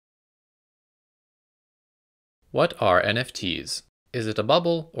What are NFTs? Is it a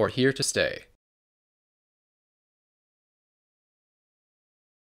bubble or here to stay?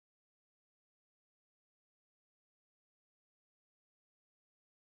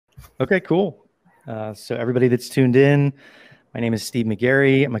 Okay, cool. So everybody that's tuned in, my name is Steve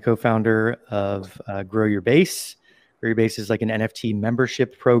McGarry. I'm a co-founder of GrowYourBase. GrowYourBase is like an NFT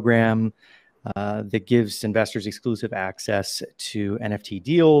membership program that gives investors exclusive access to NFT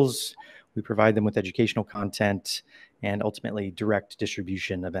deals. We provide them with educational content and ultimately direct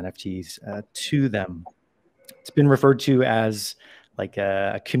distribution of NFTs to them. It's been referred to as like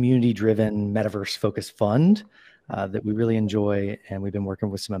a community-driven metaverse-focused fund that we really enjoy, and we've been working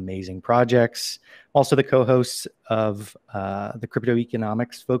with some amazing projects. Also the co-hosts of the crypto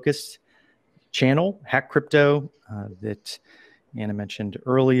economics focused channel, Hack Crypto, that Anna mentioned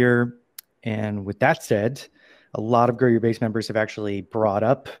earlier. And with that said, a lot of Grow Your Base members have actually brought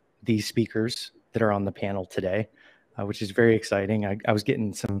up these speakers that are on the panel today, which is very exciting. I was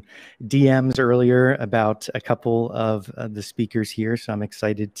getting some DMs earlier about a couple of the speakers here, so I'm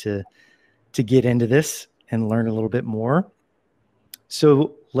excited to get into this and learn a little bit more.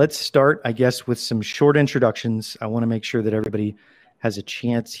 So let's start, I guess, with some short introductions. I want to make sure that everybody has a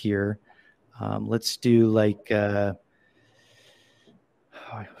chance here. Let's do like, I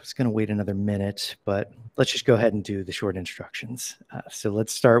was going to wait another minute, but let's just go ahead and do the short introductions. So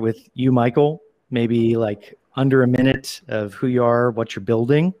let's start with you, Michael, maybe like under a minute of who you are, what you're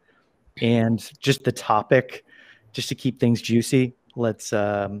building, and just the topic, just to keep things juicy. Let's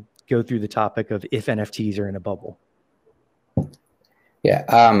go through the topic of if NFTs are in a bubble.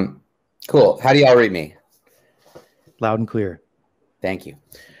 Yeah, cool. How do y'all read me? Loud and clear. Thank you.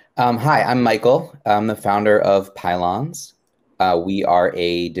 Hi, I'm Michael. I'm the founder of Pylons. We are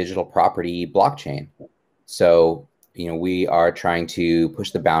a digital property blockchain. So, you know, we are trying to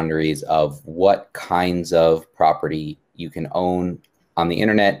push the boundaries of what kinds of property you can own on the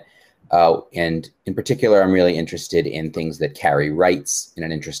internet. And in particular, I'm really interested in things that carry rights in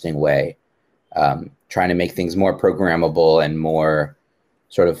an interesting way, trying to make things more programmable and more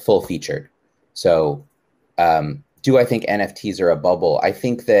sort of full-featured. So do I think NFTs are a bubble? I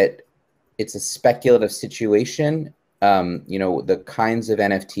think that it's a speculative situation. You know, the kinds of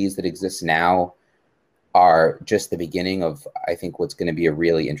NFTs that exist now are just the beginning of, I think, what's going to be a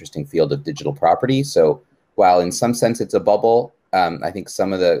really interesting field of digital property. So while in some sense it's a bubble, I think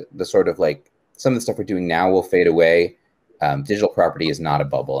some of the sort of like some of the stuff we're doing now will fade away. Digital property is not a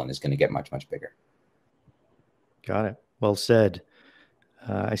bubble and is going to get much, much bigger. Got it. Well said.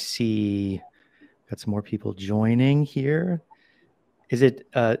 I see got some more people joining here. Is it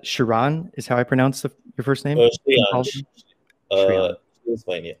Sharon is how I pronounce your first name? Shreyansh. Shreyansh. It's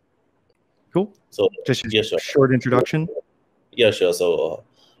fine, yeah. Cool. So just a yeah, sure. short introduction. Yeah, sure. So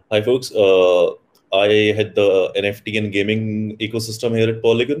hi folks. I head the NFT and gaming ecosystem here at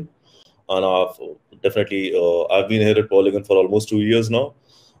Polygon. And I've been here at Polygon for almost 2 years now.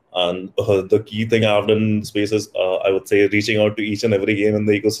 And the key thing I've done in space is, I would say, reaching out to each and every game in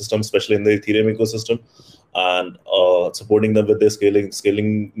the ecosystem, especially in the Ethereum ecosystem, and supporting them with their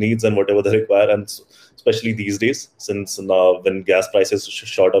scaling needs and whatever they require. And especially these days, since when gas prices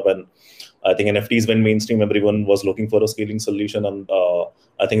shot up, and I think NFTs went mainstream, everyone was looking for a scaling solution. And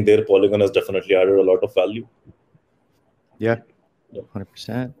I think their Polygon has definitely added a lot of value. Yeah,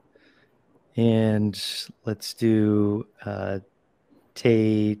 100%. And let's do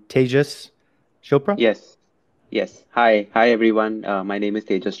Tejas Chopra. Yes. Hi everyone. My name is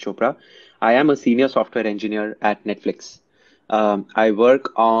Tejas Chopra. I am a senior software engineer at Netflix. I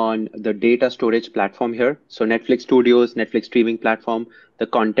work on the data storage platform here. So Netflix Studios, Netflix streaming platform, the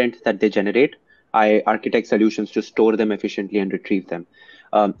content that they generate, I architect solutions to store them efficiently and retrieve them.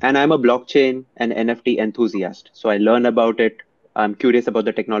 And I'm a blockchain and NFT enthusiast. So I learn about it. I'm curious about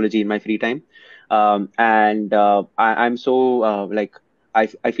the technology in my free time. I'm so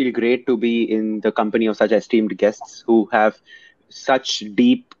I feel great to be in the company of such esteemed guests who have such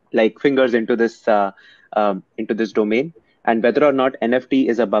deep fingers into this domain. And whether or not NFT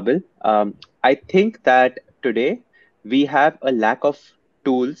is a bubble, I think that today we have a lack of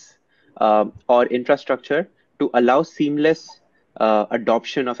tools or infrastructure to allow seamless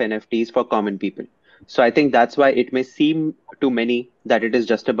adoption of NFTs for common people. So I think that's why it may seem to many that it is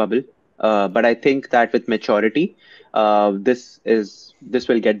just a bubble. But I think that with maturity, this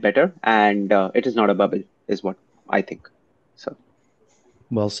will get better, and it is not a bubble, is what I think. So,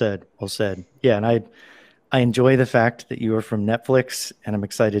 well said. Well said. Yeah, and I enjoy the fact that you are from Netflix, and I'm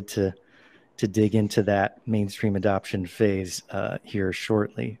excited to dig into that mainstream adoption phase here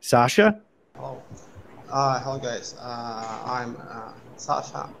shortly. Sasha. Hello. Hello guys. I'm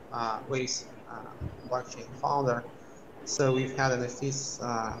Sasha with blockchain founder. So we've had NFTs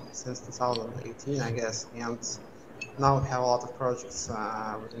since 2018, I guess, and now we have a lot of projects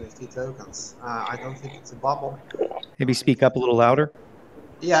with NFT tokens. I don't think it's a bubble. Maybe speak up a little louder.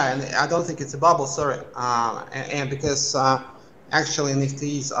 Yeah, and I don't think it's a bubble, sorry. And because actually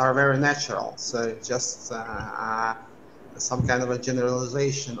NFTs are very natural, so just some kind of a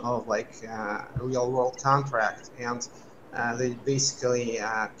generalization of like a real world contract, and they basically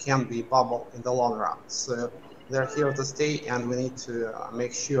can be bubble in the long run. So they're here to stay, and we need to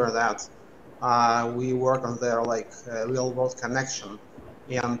make sure that we work on their like real world connection,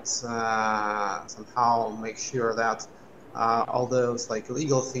 and somehow make sure that all those like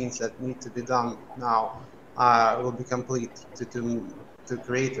legal things that need to be done now will be complete to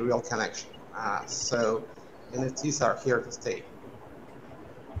create a real connection. So NFTs are here to stay.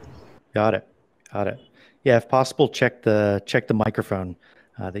 Got it. Got it. Yeah, if possible, check the microphone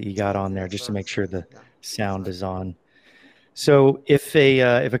that you got on there, just to make sure the sound is on. So if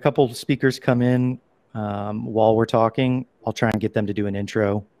a couple speakers come in while we're talking, I'll try and get them to do an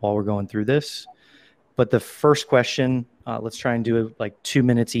intro while we're going through this. But the first question, let's try and do it like 2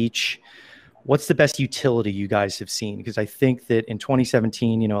 minutes each. What's the best utility you guys have seen? Because I think that in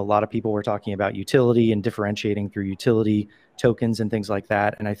 2017, you know, a lot of people were talking about utility and differentiating through utility tokens and things like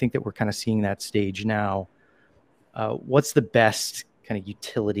that. And I think that we're kind of seeing that stage now. What's the best kind of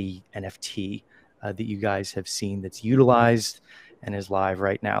utility NFT that you guys have seen that's utilized and is live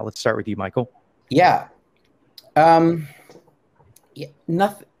right now? Let's start with you, Michael. Yeah. Nothing.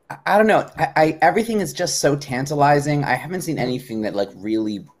 I don't know. Everything is just so tantalizing. I haven't seen anything that like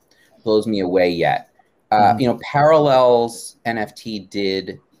really blows me away yet. You know, Parallels NFT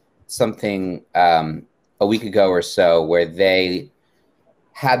did something a week ago or so where they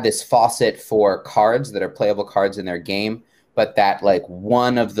had this faucet for cards that are playable cards in their game, but that like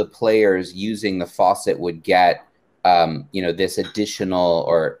one of the players using the faucet would get, you know, this additional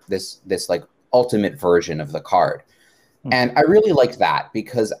or this like ultimate version of the card. And I really like that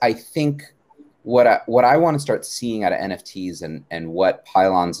because I think what I want to start seeing out of NFTs and what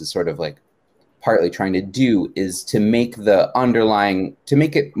Pylons is sort of like partly trying to do is to make the underlying, to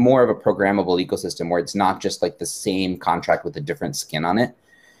make it more of a programmable ecosystem where it's not just like the same contract with a different skin on it.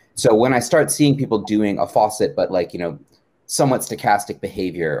 So when I start seeing people doing a faucet, but like, you know, somewhat stochastic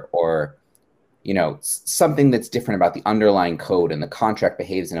behavior or, you know, something that's different about the underlying code and the contract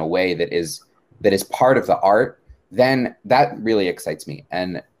behaves in a way that is part of the art, then that really excites me.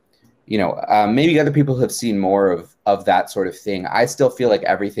 And, you know, maybe other people have seen more of that sort of thing. I still feel like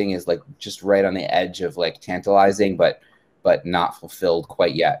everything is like just right on the edge of like tantalizing, but not fulfilled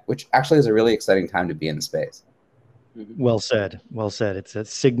quite yet, which actually is a really exciting time to be in the space. Well said. Well said. It's a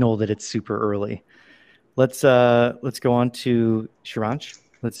signal that it's super early. Let's go on to Shreyansh.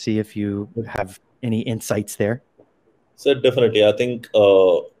 Let's see if you have any insights there. So definitely, I think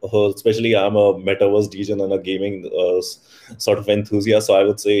especially I'm a metaverse degen and a gaming sort of enthusiast. So I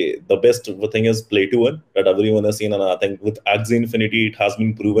would say the best thing is play to earn that everyone has seen, and I think with Axie Infinity it has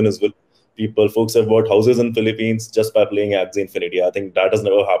been proven as well. Folks have bought houses in Philippines just by playing Axie Infinity. I think that has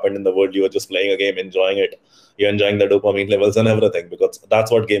never happened in the world. You are just playing a game, enjoying it. You're enjoying the dopamine levels and everything because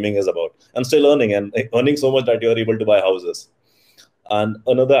that's what gaming is about. And still earning so much that you're able to buy houses. And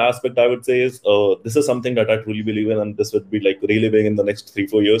another aspect I would say is this is something that I truly believe in, and this would be like really big in the next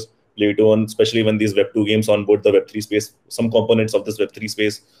 3-4 years. Play to earn, especially when these Web2 games onboard the Web3 space, some components of this Web3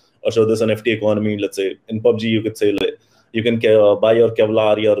 space show this NFT economy. Let's say in PUBG, you could say like, you can buy your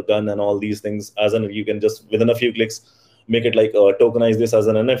Kevlar, your gun, and all these things you can just within a few clicks make it like tokenize this as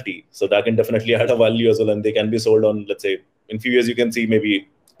an NFT. So that can definitely add a value as well, and they can be sold on, let's say, in few years you can see maybe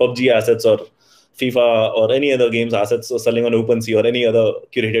PUBG assets or FIFA or any other games assets selling on OpenSea or any other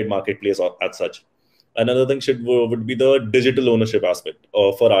curated marketplace or as such. Another thing would be the digital ownership aspect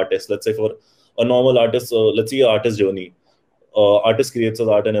for artists. Let's say for a normal artist, let's see an artist journey. Artist creates his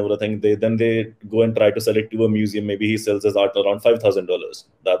art and everything. They go and try to sell it to a museum. Maybe he sells his art around $5,000.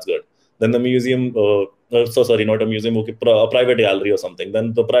 That's good. Then the museum, sorry, not a museum, okay, a private gallery or something.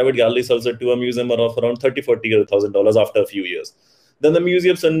 Then the private gallery sells it to a museum of around $30,000-$40,000 after a few years. Then the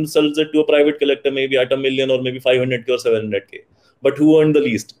museum sells it to a private collector maybe at $1 million or maybe 500K or 700K. But who earned the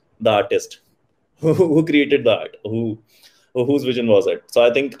least? The artist. Who created the art? Whose vision was it? So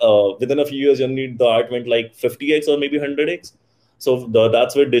I think within a few years, you need the art went like 50x or maybe 100x. So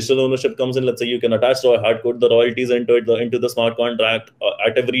that's where digital ownership comes in. Let's say you can attach to a hard code the royalties into the smart contract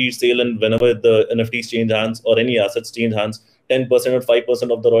at every sale, and whenever the NFTs change hands or any assets change hands, 10% or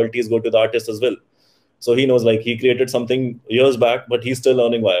 5% of the royalties go to the artist as well. So he knows like he created something years back, but he's still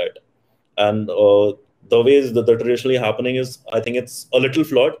earning via it. And the ways that traditionally happening is, I think it's a little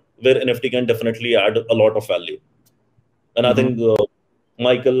flawed where NFT can definitely add a lot of value. And I think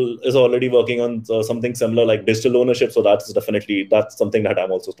Michael is already working on something similar like digital ownership. So that's something that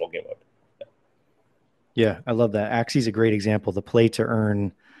I'm also talking about. Yeah, I love that. Axie's a great example. The play to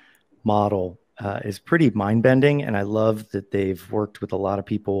earn model is pretty mind bending. And I love that they've worked with a lot of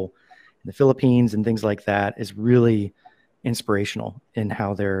people in the Philippines and things like that. Is really inspirational in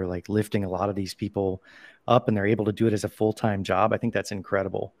how they're like lifting a lot of these people up, and they're able to do it as a full-time job. I think that's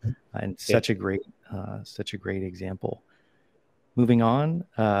incredible and such a great example. Moving on,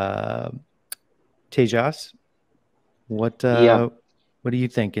 Tejas, what do you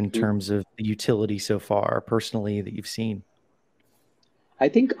think in terms of the utility so far, personally, that you've seen? I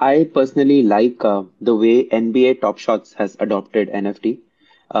think I personally like the way NBA Top Shots has adopted NFT.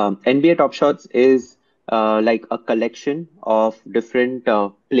 NBA Top Shots is like a collection of different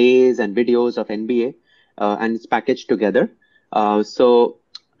plays and videos of NBA, and it's packaged together. So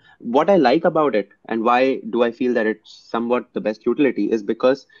what I like about it, and why do I feel that it's somewhat the best utility, is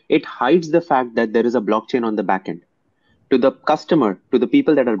because it hides the fact that there is a blockchain on the back end. To the customer, to the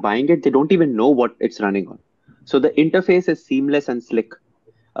people that are buying it, they don't even know what it's running on. So the interface is seamless and slick.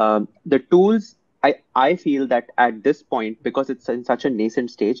 The tools, I feel that at this point, because it's in such a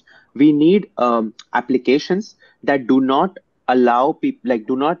nascent stage, we need applications that do not allow people, like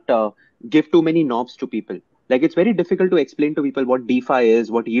do not give too many knobs to people. Like it's very difficult to explain to people what DeFi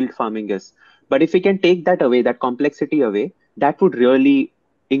is, what yield farming is. But if we can take that away, that complexity away, that would really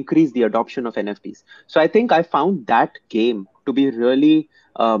increase the adoption of NFTs. So I think I found that game to be really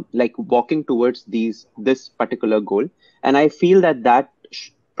like walking towards this particular goal. And I feel that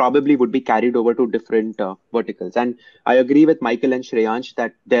probably would be carried over to different verticals. And I agree with Michael and Shreyansh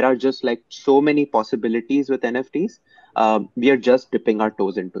that there are just like so many possibilities with NFTs. We are just dipping our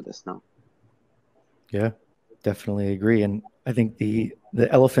toes into this now. Yeah, definitely agree. And I think the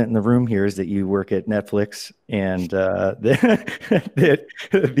elephant in the room here is that you work at Netflix, and the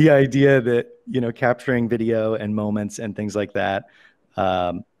idea that, you know, capturing video and moments and things like that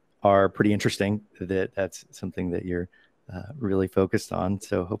are pretty interesting. That's something that you're really focused on.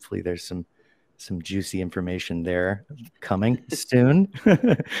 So hopefully there's some juicy information there coming soon.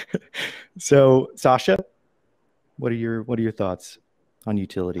 So Sasha, what are your thoughts on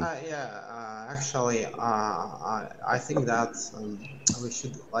utility? Actually, I think that we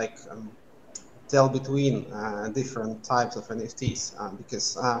should like tell between different types of NFTs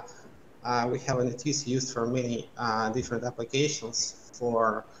because we have NFTs used for many different applications,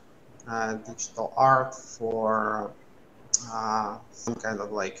 for digital art, for some kind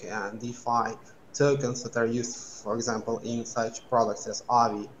of like DeFi tokens that are used, for example, in such products as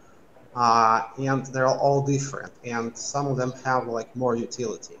Aave. And they're all different, and some of them have like more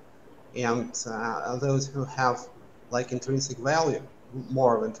utility, and those who have like intrinsic value,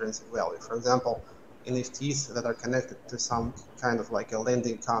 more of intrinsic value. For example, NFTs that are connected to some kind of like a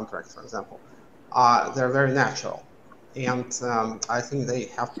lending contract, for example, they're very natural, and I think they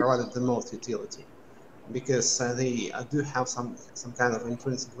have provided the most utility because they do have some kind of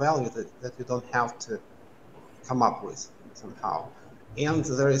intrinsic value that you don't have to come up with somehow. And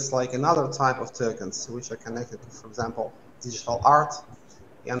there is like another type of tokens which are connected to, for example, digital art.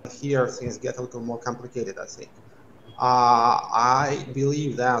 And here things get a little more complicated, I think. I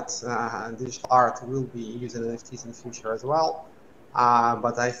believe that digital art will be using NFTs in the future as well.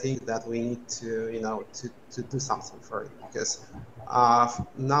 But I think that we need to, you know, to do something for it, because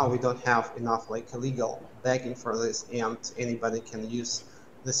now we don't have enough like legal backing for this, and anybody can use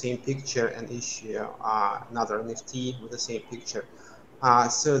the same picture and issue another NFT with the same picture.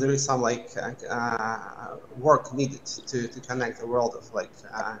 So there is some like work needed to connect the world of like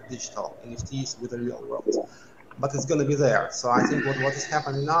digital NFTs with the real world, but it's going to be there. So I think what is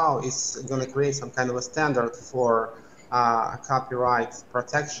happening now is going to create some kind of a standard for copyright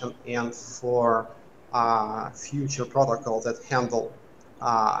protection and for future protocols that handle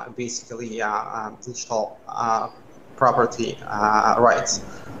basically digital property rights.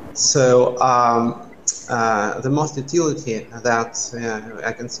 So the most utility that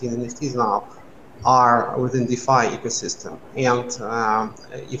I can see in NFTs now are within DeFi ecosystem, and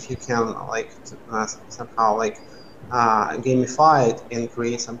if you can like somehow like gamify it and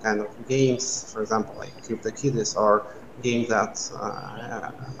create some kind of games, for example, like CryptoKitties or games that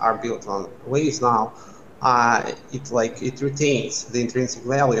are built on Waves now, it retains the intrinsic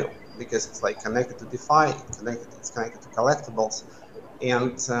value because it's like connected to DeFi, it's connected to collectibles,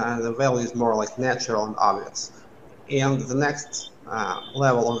 and the value is more like natural and obvious. And the next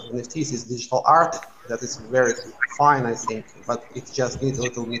level of NFTs is digital art. That is very fine, I think, but it just needs a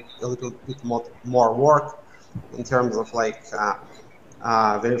little bit more work in terms of like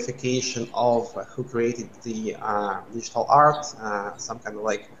verification of who created the digital art, some kind of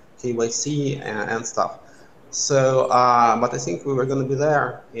like KYC and stuff. So, but I think we were going to be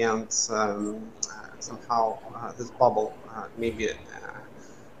there, and somehow this bubble maybe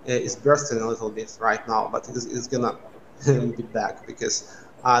is bursting a little bit right now, but it's going to be back, because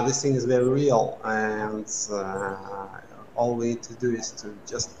this thing is very real, and all we need to do is to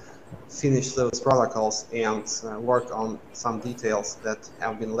just finish those protocols and work on some details that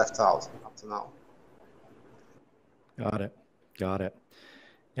have been left out up to now. Got it. Got it.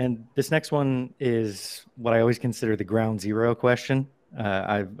 And this next one is what I always consider the ground zero question.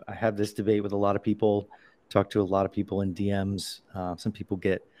 I have this debate with a lot of people, talk to a lot of people in DMs. Some people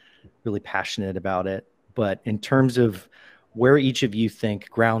get really passionate about it. But in terms of where each of you think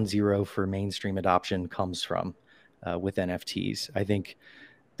ground zero for mainstream adoption comes from with NFTs, I think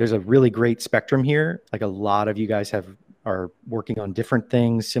there's a really great spectrum here. Like, a lot of you guys are working on different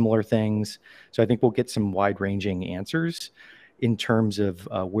things, similar things. So I think we'll get some wide-ranging answers in terms of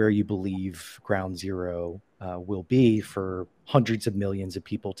where you believe ground zero will be for hundreds of millions of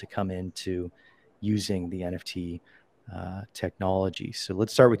people to come into using the NFT technology. So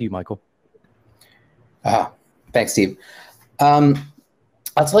let's start with you, Michael. Thanks, Steve. I'll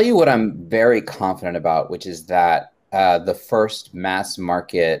tell you what I'm very confident about, which is that the first mass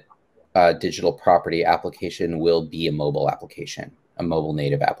market digital property application will be a mobile application, a mobile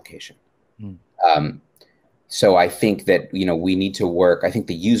native application. So I think that, we need to work. I think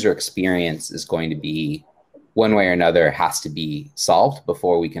the user experience is going to be, one way or another, has to be solved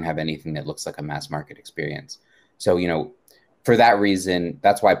before we can have anything that looks like a mass market experience. So, for that reason,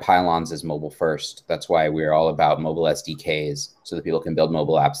 that's why Pylons is mobile first. That's why we're all about mobile SDKs, so that people can build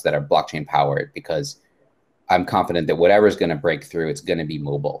mobile apps that are blockchain powered, because I'm confident that whatever is going to break through, it's going to be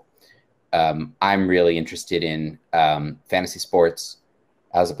mobile. I'm really interested in fantasy sports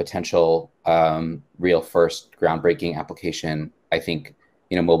as a potential real first groundbreaking application. I think,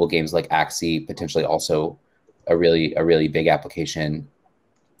 mobile games like Aave potentially also a really big application.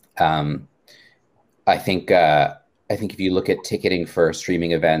 I think if you look at ticketing for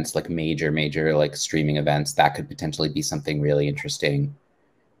streaming events, like major like streaming events, that could potentially be something really interesting.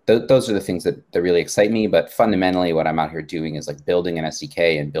 Those are the things that really excite me. But fundamentally, what I'm out here doing is like building an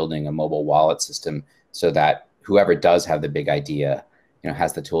SDK and building a mobile wallet system, so that whoever does have the big idea,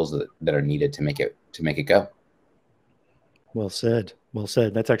 has the tools that are needed to make it go. Well said. Well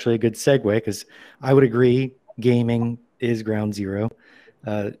said. That's actually a good segue, because I would agree gaming is ground zero.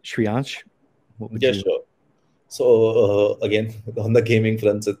 Shreyansh, what would you? Sure. So again, on the gaming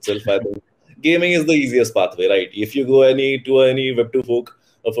front itself, I think gaming is the easiest pathway, right? If you go to any Web2 folk,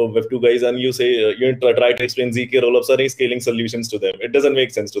 for Web2 guys, and you say you try to explain ZK rollups or any scaling solutions to them, it doesn't make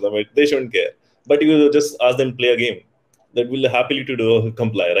sense to them. They shouldn't care. But you just ask them to play a game, that will happily to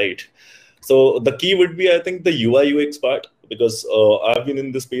comply, right? So the key would be, I think, the UI UX part, because I've been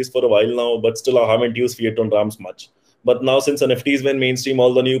in this space for a while now, but still I haven't used fiat on RAMs much. But now, since NFTs went mainstream,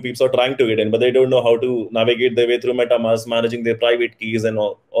 all the new peeps are trying to get in, but they don't know how to navigate their way through MetaMask, managing their private keys and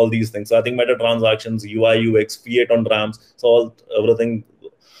all these things. So I think meta transactions, UI, UX, fiat on RAMs, so everything.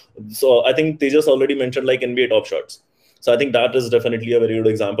 So I think Tejas already mentioned like NBA Top Shots. So I think that is definitely a very good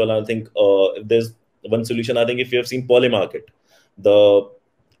example. I think if there's one solution, I think if you have seen Polymarket, the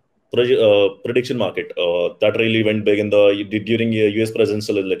prediction market that really went big during US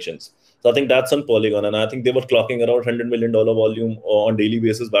presidential elections. So I think that's on Polygon, and I think they were clocking around $100 million volume on daily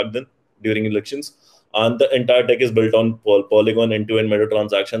basis back then during elections. And the entire tech is built on Polygon end-to-end meta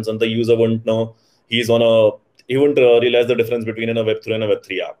transactions, and the user wouldn't know he wouldn't realize the difference between a Web3 and a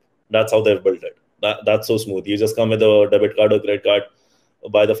Web3 app. That's how they've built it. That's so smooth. You just come with a debit card or credit card,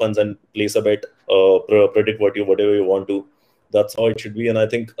 buy the funds, and place a bet, predict whatever you want to. That's how it should be. And I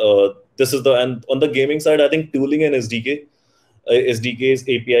think this is and on the gaming side, I think tooling and SDKs,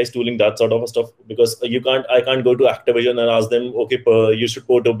 APIs, tooling, that sort of stuff, because I can't go to Activision and ask them, okay, you should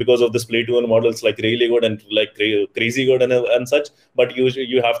port because of this play to earn models like really good and like crazy good and such. But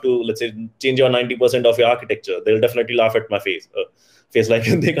you have to, let's say, change your 90% of your architecture. They'll definitely laugh at my face like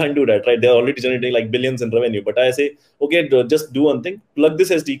they can't do that, right? They're already generating like billions in revenue. But I say, okay, just do one thing, plug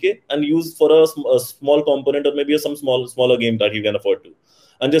this SDK and use for a small component, or maybe some smaller game that you can afford to,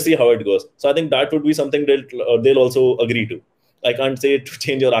 and just see how it goes. So I think that would be something they'll also agree to. I can't say to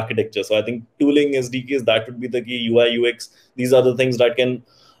change your architecture. So I think tooling, SDKs, that would be the key. UI, UX, these are the things that can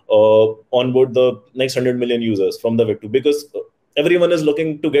onboard the next 100 million users from the Web2, because everyone is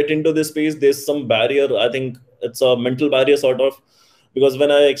looking to get into this space. There's some barrier. I think it's a mental barrier sort of, because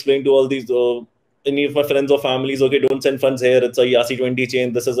when I explain to all these any of my friends or families, okay, don't send funds here, it's a ERC20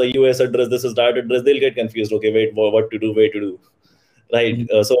 chain, this is a US address, this is that address, they'll get confused. Okay, wait, what to do, way to do. right?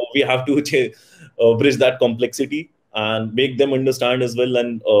 So we have to bridge that complexity and make them understand as well,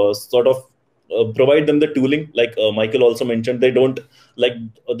 and sort of provide them the tooling. Like Michael also mentioned, they don't like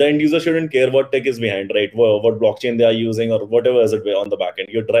the end user shouldn't care what tech is behind, right? What blockchain they are using or whatever is it on the back end.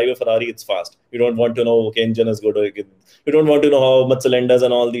 You drive a Ferrari, it's fast. You don't want to know okay, engine is good, or you don't want to know how much cylinders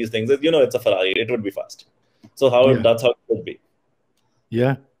and all these things. You know, it's a Ferrari. It would be fast. So that's how it would be.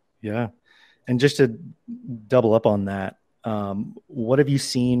 Yeah, yeah. And just to double up on that, what have you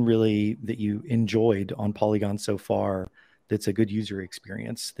seen really that you enjoyed on Polygon so far that's a good user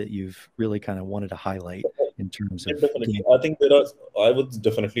experience that you've really kind of wanted to highlight in terms of definitely. I think I would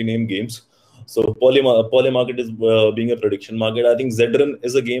definitely name games. So Poly market is being a prediction market. I think Zedrun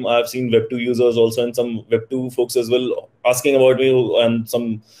is a game. I've seen Web2 users also and some Web2 folks as well asking about me, and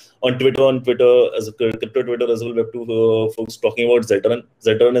some on Twitter as a crypto Twitter as well, Web2 folks talking about Zedrun.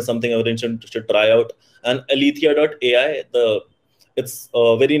 Zedrun is something everyone should try out. And Alethea.ai, it's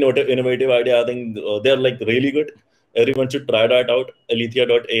a very innovative idea. I think they're like really good. Everyone should try that out.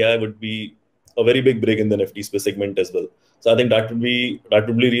 Alethea.ai would be a very big break in the NFT space segment as well. So I think that would be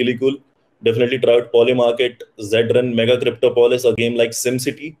really cool. Definitely try out Polymarket, Zedrun, Mega Cryptopolis, a game like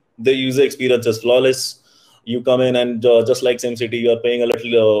SimCity. The user experience is flawless. You come in and just like SimCity, you're paying a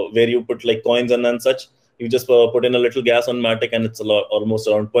little where you put like coins and such. You just put in a little gas on Matic and it's almost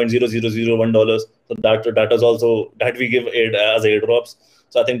around $0.0001. So that is also that we give it as airdrops.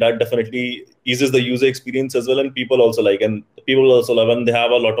 So I think that definitely eases the user experience as well, and people also like, and people also love, and they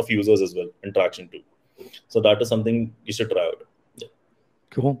have a lot of users as well, interaction too. So that is something you should try out. Yeah.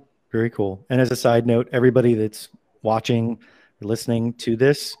 Cool. Very cool. And as a side note, everybody that's watching or listening to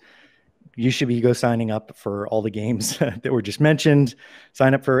this, you should be signing up for all the games that were just mentioned.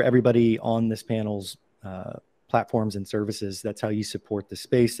 Sign up for everybody on this panel's platforms and services. That's how you support the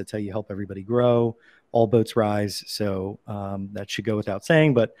space. That's how you help everybody grow. All boats rise. So that should go without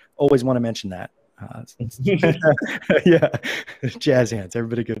saying, but always want to mention that. Yeah, jazz hands.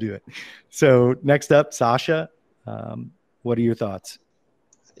 Everybody go do it. So next up, Sasha, what are your thoughts?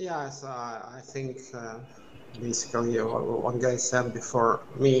 Yes, I think basically what guys said before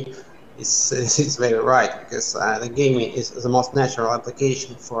me is very right, because the gaming is the most natural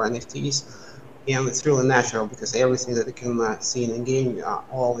application for NFTs, and it's really natural because everything that you can see in a game,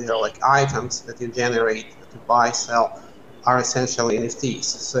 all your like items that you generate, that you buy, sell, are essentially NFTs.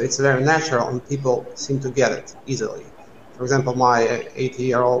 So it's very natural, and people seem to get it easily. For example, my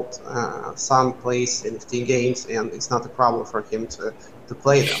 80-year-old son plays NFT games, and it's not a problem for him to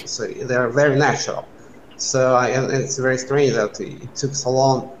play them. So they're very natural. So and it's very strange that it took so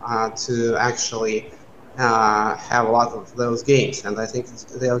long to actually have a lot of those games, and I think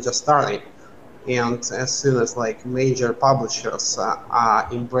they're just starting. And as soon as like major publishers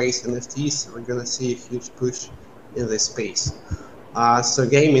embrace NFTs, we're gonna see a huge push in this space. So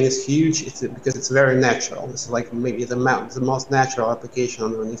gaming is huge because it's very natural. It's like maybe the most natural application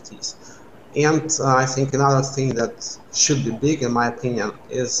on NFTs. And I think another thing that should be big, in my opinion,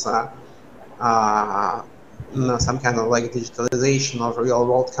 is some kind of like digitalization of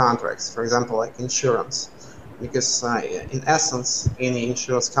real-world contracts. For example, like insurance, because in essence, any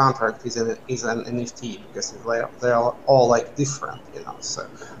insurance contract is an NFT, because they're all like different, you know. So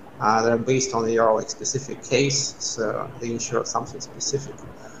they're based on your like specific case, so they insure something specific.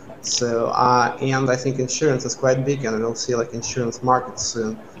 So and I think insurance is quite big, and we'll see like insurance markets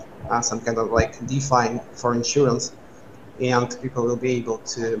soon. Some kind of like DeFi for insurance, and people will be able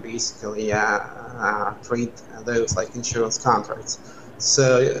to basically trade those like insurance contracts.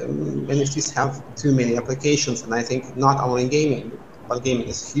 So NFTs have too many applications, and I think not only gaming, but gaming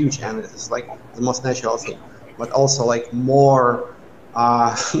is huge, and it's like the most natural thing, but also like more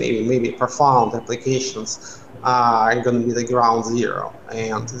maybe profound applications are going to be the ground zero,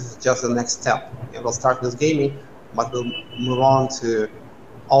 and this is just the next step. And we'll start with gaming, but we'll move on to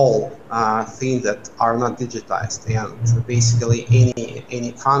all things that are not digitized, and basically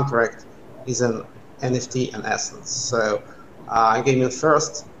any contract is an NFT in essence. So gaming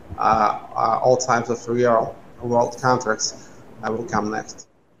first, all types of real world contracts will come next.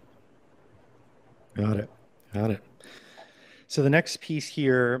 Got it. So the next piece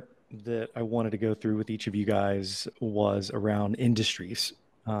here that I wanted to go through with each of you guys was around industries.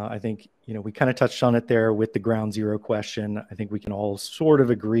 I think, you know, we kind of touched on it there with the ground zero question. I think we can all sort of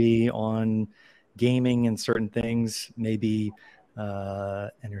agree on gaming and certain things, maybe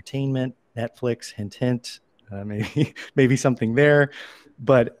entertainment, Netflix, hint, maybe something there.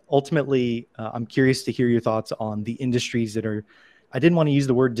 But ultimately, I'm curious to hear your thoughts on the industries that are, I didn't want to use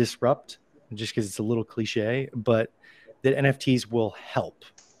the word disrupt just because it's a little cliche, but that NFTs will help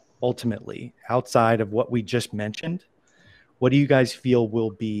ultimately outside of what we just mentioned. what do you guys feel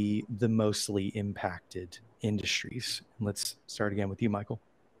will be the mostly impacted industries? And let's start again with you, Michael.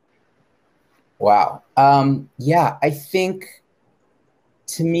 Wow. Yeah, I think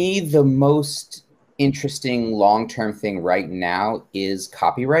to me, the most interesting long-term thing right now is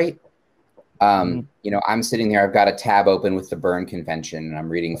copyright. You know, I'm sitting there, I've got a tab open with the Berne Convention, and I'm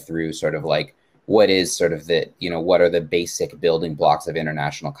reading through sort of like what is sort of the, you know, what are the basic building blocks of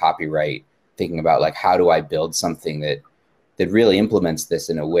international copyright, thinking about like, how do I build something that really implements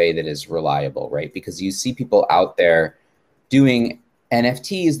this in a way that is reliable, right? Because you see people out there doing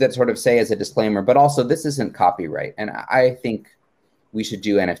NFTs that sort of say as a disclaimer, but also this isn't copyright. And I think we should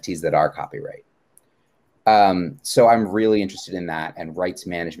do NFTs that are copyright. So I'm really interested in that and rights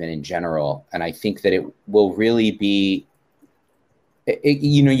management in general. And I think that it will really be,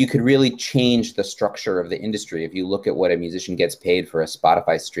 you know, you could really change the structure of the industry. If you look at what a musician gets paid for a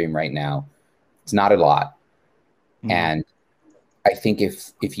Spotify stream right now, it's not a lot. And I think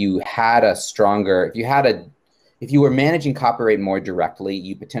if you had a stronger, if you were managing copyright more directly,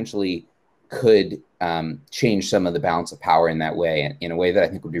 you potentially could change some of the balance of power in that way, and in a way that I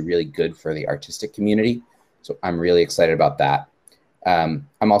think would be really good for the artistic community. So I'm really excited about that.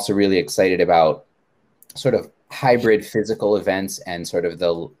 I'm also really excited about sort of hybrid physical events and sort of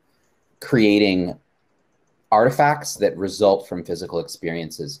the creating artifacts that result from physical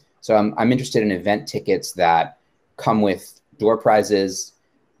experiences. So I'm interested in event tickets that come with door prizes,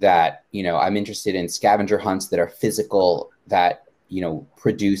 that, you know, I'm interested in scavenger hunts that are physical, that, you know,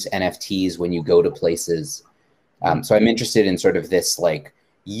 produce NFTs when you go to places. So I'm interested in sort of this like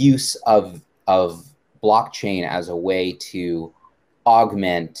use of blockchain as a way to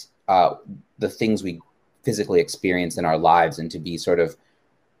augment the things we physically experience in our lives, and to be sort of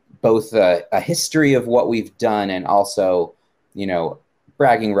both a history of what we've done and also, you know,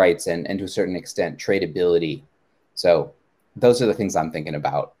 bragging rights and to a certain extent tradability. So those are the things I'm thinking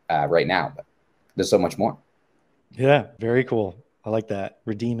about right now, but there's so much more. Yeah, very cool. I like that.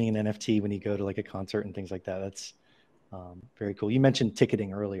 Redeeming an NFT when you go to like a concert and things like that. That's very cool. You mentioned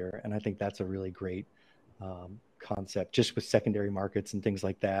ticketing earlier, and I think that's a really great concept, just with secondary markets and things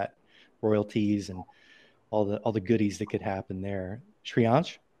like that, royalties and all the goodies that could happen there.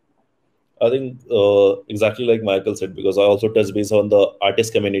 Shreyansh? I think exactly like Michael said, because I also touch base on the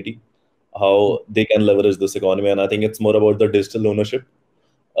artist community, how they can leverage this economy. And I think it's more about the digital ownership.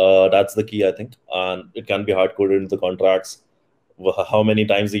 That's the key, I think. And it can be hard-coded into the contracts. How many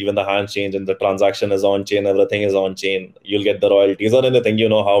times even the hands change and the transaction is on chain, everything is on chain. You'll get the royalties or anything, you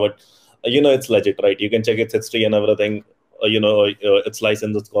know how it, you know, it's legit, right? You can check its history and everything, you know, its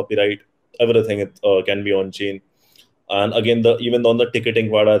license, its copyright, everything it can be on chain. And again, even on the ticketing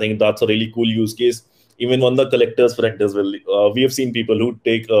part, I think that's a really cool use case. Even on the collector's front as well, we have seen people who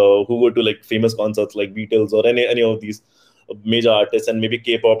go to like famous concerts like Beatles or any of these major artists, and maybe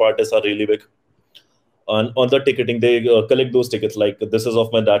K-pop artists are really big. On the ticketing, they collect those tickets, like this is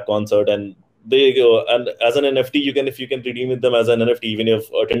of my dad concert, and they go, and as an NFT, if you can redeem them as an NFT, even if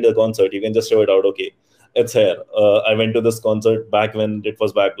you attend the concert, you can just show it out. Okay, it's here. I went to this concert back when it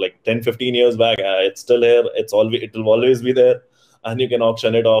was back like 10-15 years back. It's still here. It will always be there, and you can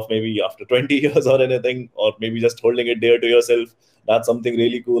auction it off maybe after 20 years or anything, or maybe just holding it dear to yourself. That's something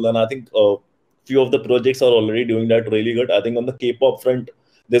really cool, and I think few of the projects are already doing that really good. I think on the K-pop front,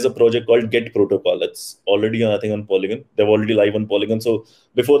 there's a project called Get Protocol. It's already, I think, on Polygon. They're already live on Polygon. So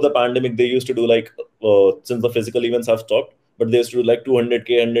before the pandemic, they used to do like, since the physical events have stopped, but they used to do like 200K,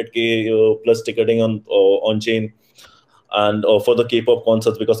 100K plus ticketing on chain. And for the K-pop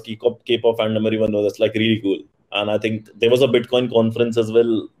concerts, because K-pop fandom, everyone knows, that's like really cool. And I think there was a Bitcoin conference as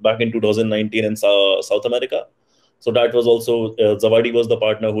well back in 2019 in South America. So that was also, Zawadi was the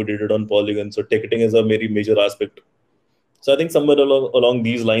partner who did it on Polygon. So ticketing is a very major aspect. So I think somewhere along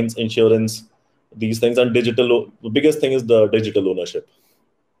these lines, insurance, these things, and digital, the biggest thing is the digital ownership.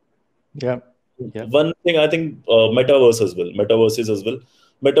 Yeah. One thing I think, metaverses as well.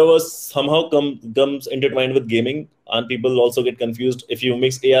 Metaverse somehow comes intertwined with gaming, and people also get confused. If you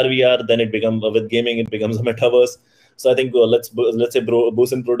mix AR, VR, then with gaming, it becomes a metaverse. So I think let's say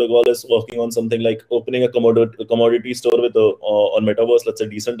Boson Protocol is working on something like opening a commodity store with on metaverse. Let's say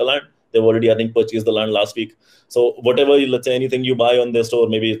Decentraland. They've already, I think, purchased the land last week. So whatever, let's say anything you buy on their store,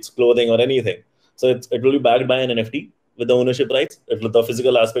 maybe it's clothing or anything. So it will be backed by an NFT with the ownership rights. The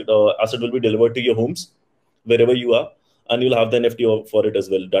physical asset will be delivered to your homes, wherever you are, and you'll have the NFT for it as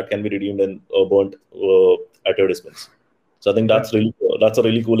well. That can be redeemed and burnt at your dispense. So I think that's a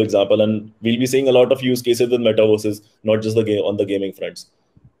really cool example, and we'll be seeing a lot of use cases with metaverses, not just on the gaming fronts.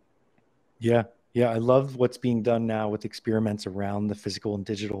 Yeah, I love what's being done now with experiments around the physical and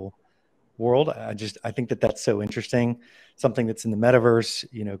digital world. I think that that's so interesting. Something that's in the metaverse,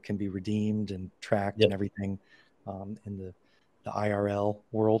 can be redeemed and tracked and everything, in the IRL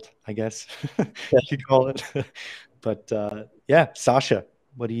world, I guess you could call it. But yeah, Sasha,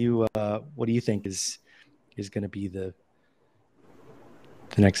 what do you think is going to be the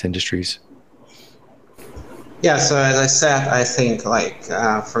next industries? Yeah, so as I said, I think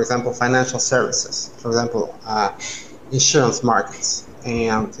for example, financial services, for example, insurance markets,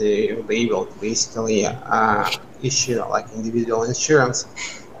 and you'll be able to basically issue individual insurance,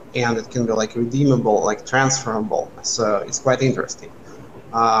 and it can be redeemable, transferable. So it's quite interesting.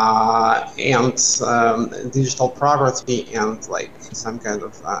 And digital property and some kind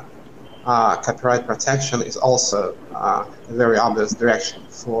of copyright protection is also a very obvious direction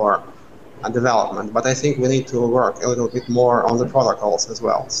for development. But I think we need to work a little bit more on the protocols as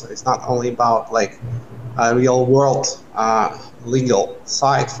well. So it's not only about a real world legal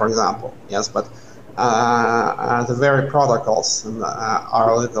side, for example, yes, but the very protocols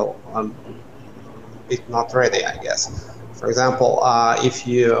are a little bit not ready, I guess. For example, if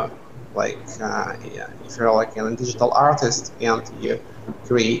you if you're a digital artist and you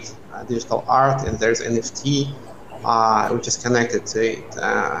create digital art and there's NFT which is connected to it,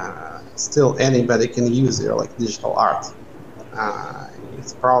 still anybody can use your digital art.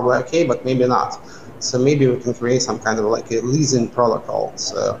 It's probably okay, but maybe not. So maybe we can create some kind of a leasing protocol.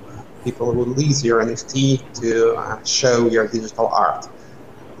 So people would lease your NFT to show your digital art.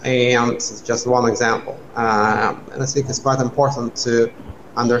 And it's just one example. And I think it's quite important to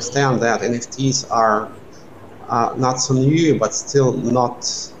understand that NFTs are not so new, but still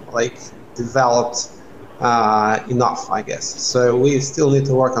not developed enough, I guess. So we still need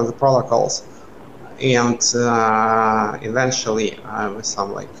to work on the protocols, and eventually with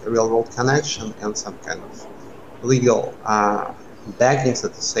some real world connection and some kind of legal backing, so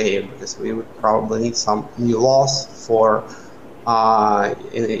to say, because we would probably need some new laws for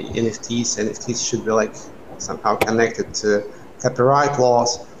NFTs. NFTs should be somehow connected to copyright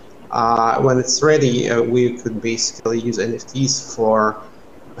laws. When it's ready, we could basically use NFTs for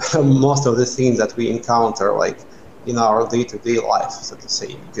most of the things that we encounter in our day-to-day life, so to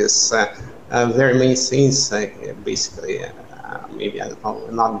say, because very many things basically maybe I don't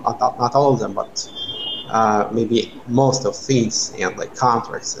know, not all of them, but maybe most of things and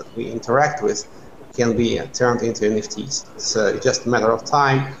contracts that we interact with can be turned into NFTs. So it's just a matter of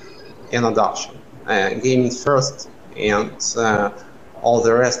time and adoption. Gaming first, and all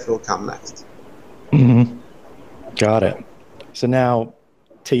the rest will come next. Mm-hmm. Got it. So now,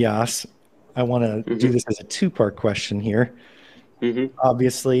 Tejas, I want to do this as a two-part question here.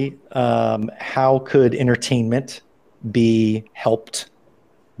 Obviously, how could entertainment be helped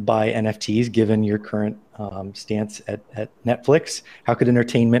by NFTs, given your current stance at Netflix? How could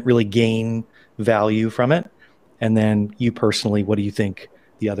entertainment really gain value from it? And then you personally, what do you think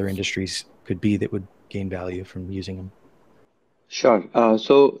the other industries could be that would gain value from using them? Sure.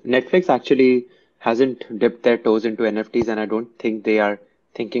 So Netflix actually hasn't dipped their toes into NFTs, and I don't think they are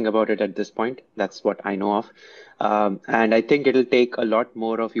thinking about it at this point. That's what I know of. And I think it'll take a lot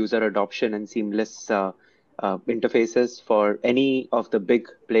more of user adoption and seamless interfaces for any of the big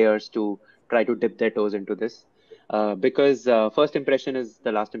players to try to dip their toes into this. Because first impression is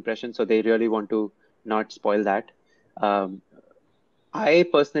the last impression, so they really want to not spoil that. I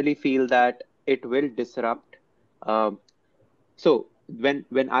personally feel that it will disrupt. So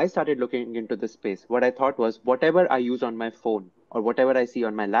when I started looking into this space, what I thought was whatever I use on my phone or whatever I see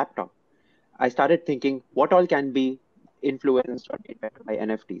on my laptop, I started thinking what all can be influenced or made better by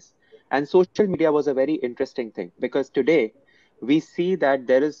NFTs. And social media was a very interesting thing, because today we see that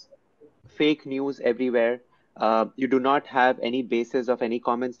there is fake news everywhere. You do not have any basis of any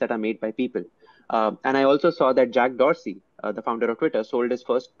comments that are made by people. And I also saw that Jack Dorsey, the founder of Twitter, sold his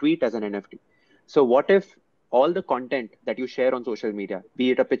first tweet as an NFT. So what if all the content that you share on social media,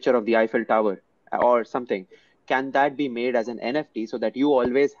 be it a picture of the Eiffel Tower or something, can that be made as an NFT so that you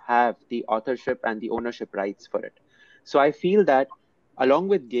always have the authorship and the ownership rights for it? So I feel that along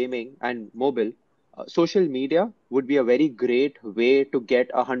with gaming and mobile, social media would be a very great way to get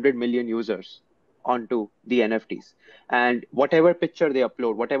 100 million users onto the NFTs. And whatever picture they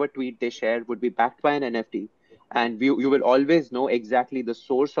upload, whatever tweet they share would be backed by an NFT. And you will always know exactly the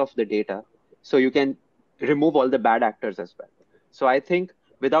source of the data. So you can remove all the bad actors as well. So I think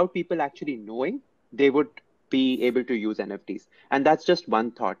without people actually knowing, they would be able to use NFTs. And that's just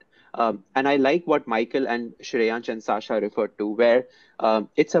one thought. And I like what Michael and Shreyansh and Sasha referred to, where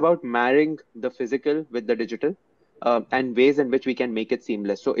it's about marrying the physical with the digital and ways in which we can make it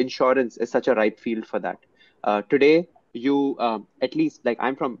seamless. So insurance is such a ripe field for that. Today, you, at least like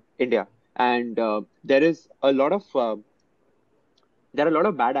I'm from India, and there is a lot of there are a lot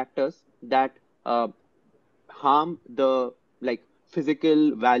of bad actors that harm the like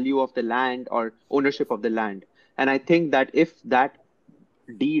physical value of the land or ownership of the land. And I think that if that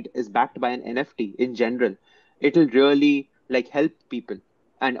deed is backed by an NFT in general, it'll really like help people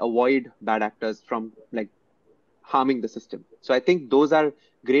and avoid bad actors from like harming the system. So I think those are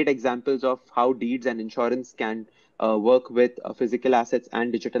great examples of how deeds and insurance can work with physical assets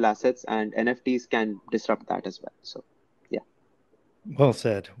and digital assets, and NFTs can disrupt that as well. So yeah. Well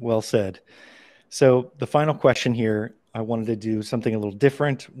said. Well said. So the final question here, I wanted to do something a little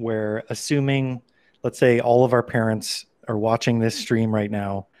different where, assuming, let's say all of our parents are watching this stream right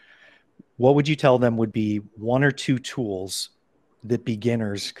now, what would you tell them would be one or two tools that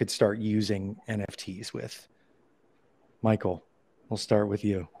beginners could start using NFTs with? Michael, we'll start with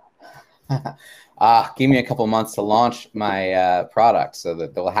you. Give me a couple months to launch my product so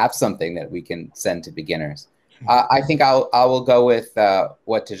that they'll have something that we can send to beginners. I think I will go with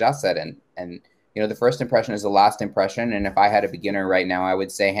what Tejas said, and you know, the first impression is the last impression. And if I had a beginner right now, I would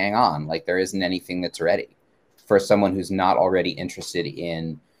say, hang on, like there isn't anything that's ready for someone who's not already interested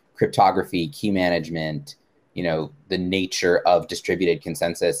in cryptography, key management, you know, the nature of distributed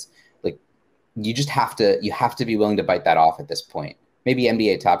consensus. Like you just have to be willing to bite that off at this point. Maybe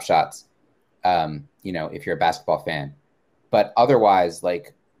NBA Top Shots, you know, if you're a basketball fan, but otherwise,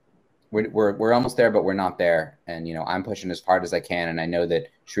 like we're almost there, but we're not there. And, you know, I'm pushing as hard as I can. And I know that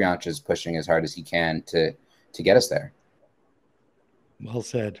Shreyansh is pushing as hard as he can to get us there. Well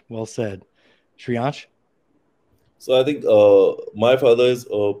said. Well said. Shreyansh? So I think my father is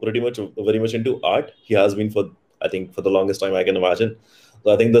very much into art. He has been for the longest time I can imagine.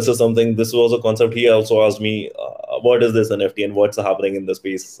 So I think this was a concept. He also asked me, what is this NFT and what's happening in the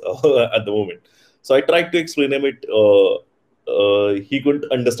space at the moment? So I tried to explain him it. He couldn't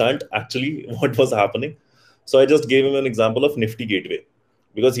understand actually what was happening. So I just gave him an example of Nifty Gateway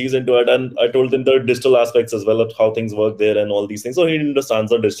because he's into it. And I told him the digital aspects as well of how things work there and all these things. So he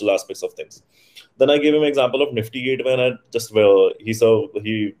understands the digital aspects of things. Then I gave him an example of Nifty Gateway, and I just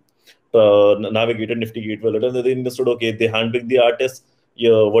he navigated Nifty Gateway. And then they understood, okay, they handpick the artist,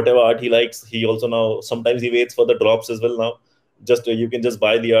 yeah, whatever art he likes. He also now sometimes he waits for the drops as well now. Just you can just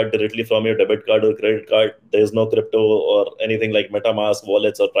buy the art directly from your debit card or credit card. There's no crypto or anything like MetaMask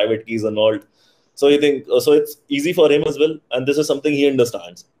wallets or private keys and all. So you think so it's easy for him as well, and this is something he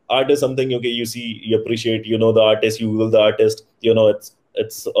understands. Art is something, okay, you see, you appreciate, you know the artist, you Google the artist, you know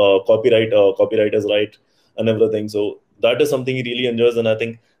it's copyright is right and everything. So that is something he really enjoys, and I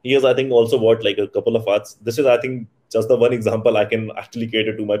think he has also bought like a couple of arts. This is just the one example I can actually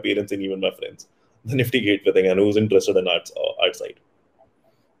cater to my parents and even my friends. The Nifty Gateway thing, and who's interested in art side.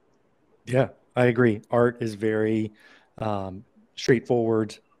 Yeah, I agree. Art is very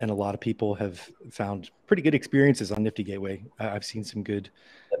straightforward, and a lot of people have found pretty good experiences on Nifty Gateway. I've seen some good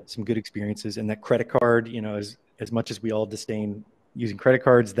experiences, and that credit card, you know, as much as we all disdain using credit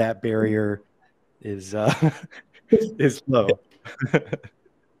cards, that barrier is is low.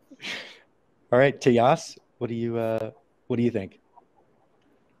 All right, Tejas, what do you think?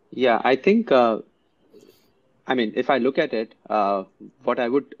 Yeah, I think, I mean, if I look at it, what I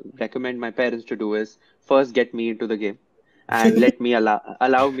would recommend my parents to do is first get me into the game and let me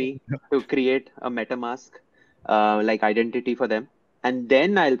allow me to create a MetaMask like identity for them. And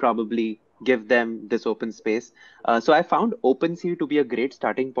then I'll probably give them this open space. So I found OpenSea to be a great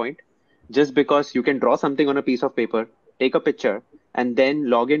starting point, just because you can draw something on a piece of paper, take a picture, and then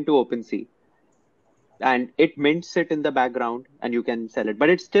log into OpenSea. And it mints it in the background and you can sell it. But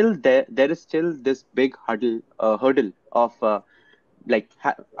it's still there is still this big hurdle of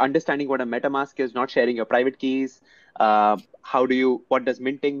understanding what a MetaMask is, not sharing your private keys. What does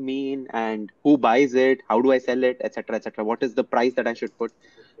minting mean, and who buys it? How do I sell it, etc., etc.? What is the price that I should put?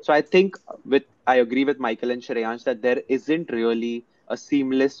 So I think I agree with Michael and Shreyansh that there isn't really a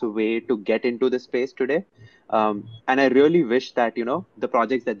seamless way to get into the space today. And I really wish that, you know, the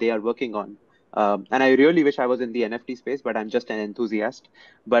projects that they are working on, and I really wish I was in the NFT space, but I'm just an enthusiast.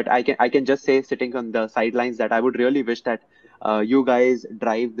 But I can just say, sitting on the sidelines, that I would really wish that you guys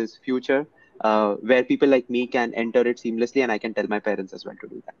drive this future where people like me can enter it seamlessly, and I can tell my parents as well to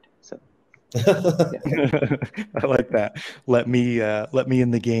do that. So yeah. I like that. Let me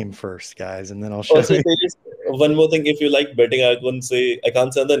in the game first, guys, and then I'll show Also, you. one more thing, if you like betting, I can't say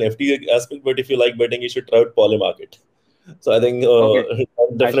the NFT aspect, but if you like betting, you should try out Polymarket. So I think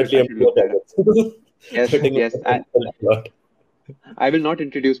definitely yes. I will not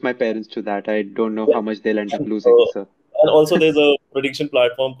introduce my parents to that. I don't know how much they'll end up losing. So. And also there's a prediction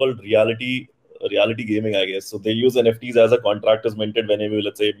platform called Reality reality gaming, I guess. So they use NFTs as a contract is minted whenever,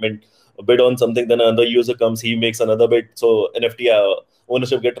 let's say, bid on something, then another user comes, he makes another bid. So NFT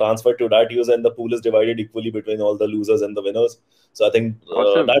ownership get transferred to that user, and the pool is divided equally between all the losers and the winners. So I think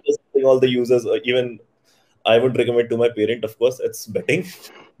Awesome. that is something all the users, even I would recommend to my parent. Of course, it's betting,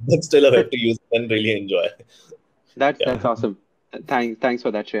 but still I have to use it and really enjoy. That's awesome. Thanks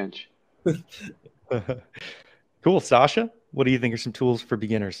for that, Shreyansh. Cool. Sasha, what do you think are some tools for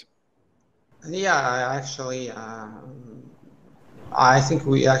beginners? Yeah, actually, I think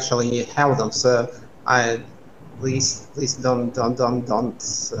we actually have them. So please don't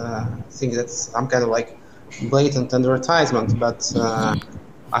think that's some kind of like blatant advertisement, but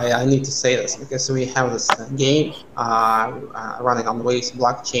I need to say this because we have this game running on Waves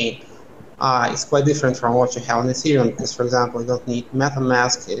blockchain. It's quite different from what you have on Ethereum because, for example, you don't need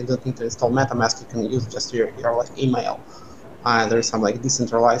MetaMask, you don't need to install MetaMask, you can use just your like email. There's some like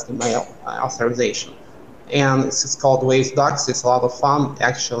decentralized email authorization. And it's called Waves Docs. It's a lot of fun.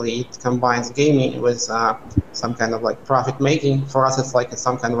 Actually, it combines gaming with some kind of like profit making. For us, it's like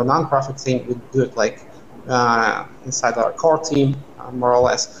some kind of a non-profit thing. We do it like inside our core team, more or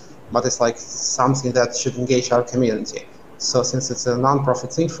less. But it's like something that should engage our community. So since it's a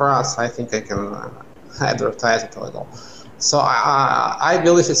non-profit thing for us, I think I can advertise it a little. So I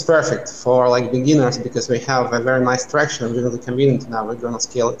believe it's perfect for like beginners because we have a very nice traction within the community now. We're going to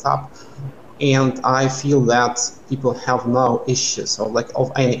scale it up. And I feel that people have no issues of like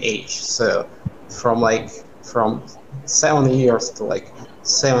of any age. So from 7 years to like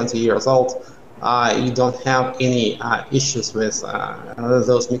 70 years old, you don't have any issues with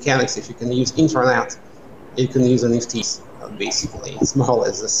those mechanics. If you can use internet, you can use NFTs. Basically, it's more or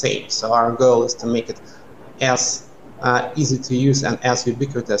less the same. So our goal is to make it as easy to use and as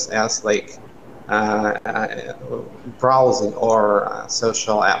ubiquitous as like browsing or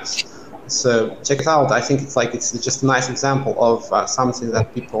social apps. So check it out. I think it's just a nice example of something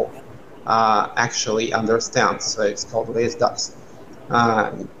that people actually understand. So it's called Waves Docs.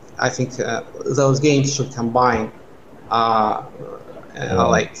 I think those games should combine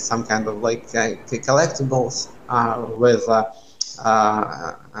like some kind of like collectibles with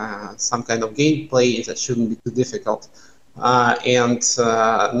some kind of gameplay that shouldn't be too difficult. And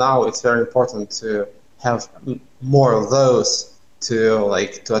now it's very important to have more of those to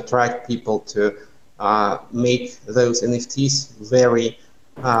attract people to make those NFTs very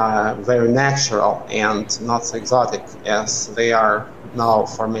very natural and not so exotic as they are now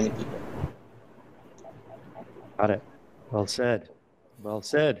for many people. Got it. Well said. Well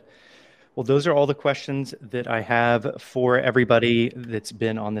said. Well, those are all the questions that I have for everybody that's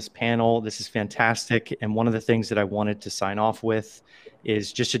been on this panel. This is fantastic. And one of the things that I wanted to sign off with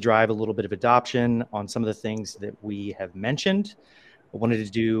is just to drive a little bit of adoption on some of the things that we have mentioned. I wanted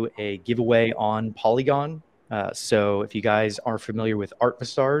to do a giveaway on Polygon. So if you guys aren't familiar with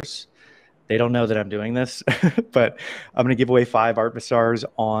Artmastars, they don't know that I'm doing this, but I'm going to give away 5 Artmastars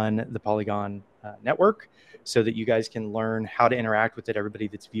on the Polygon network so that you guys can learn how to interact with it. Everybody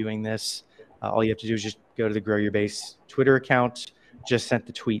that's viewing this, all you have to do is just go to the GrowYourBase Twitter account, just sent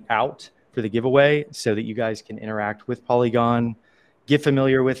the tweet out for the giveaway so that you guys can interact with Polygon, get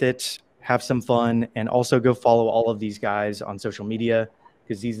familiar with it, have some fun, and also go follow all of these guys on social media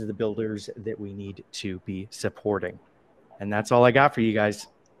because these are the builders that we need to be supporting. And that's all I got for you guys.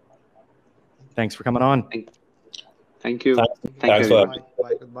 Thanks for coming on. Thank you. Thanks for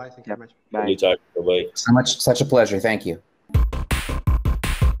Bye. Goodbye. Thank you very much. Bye. Bye. Such a pleasure. Thank you.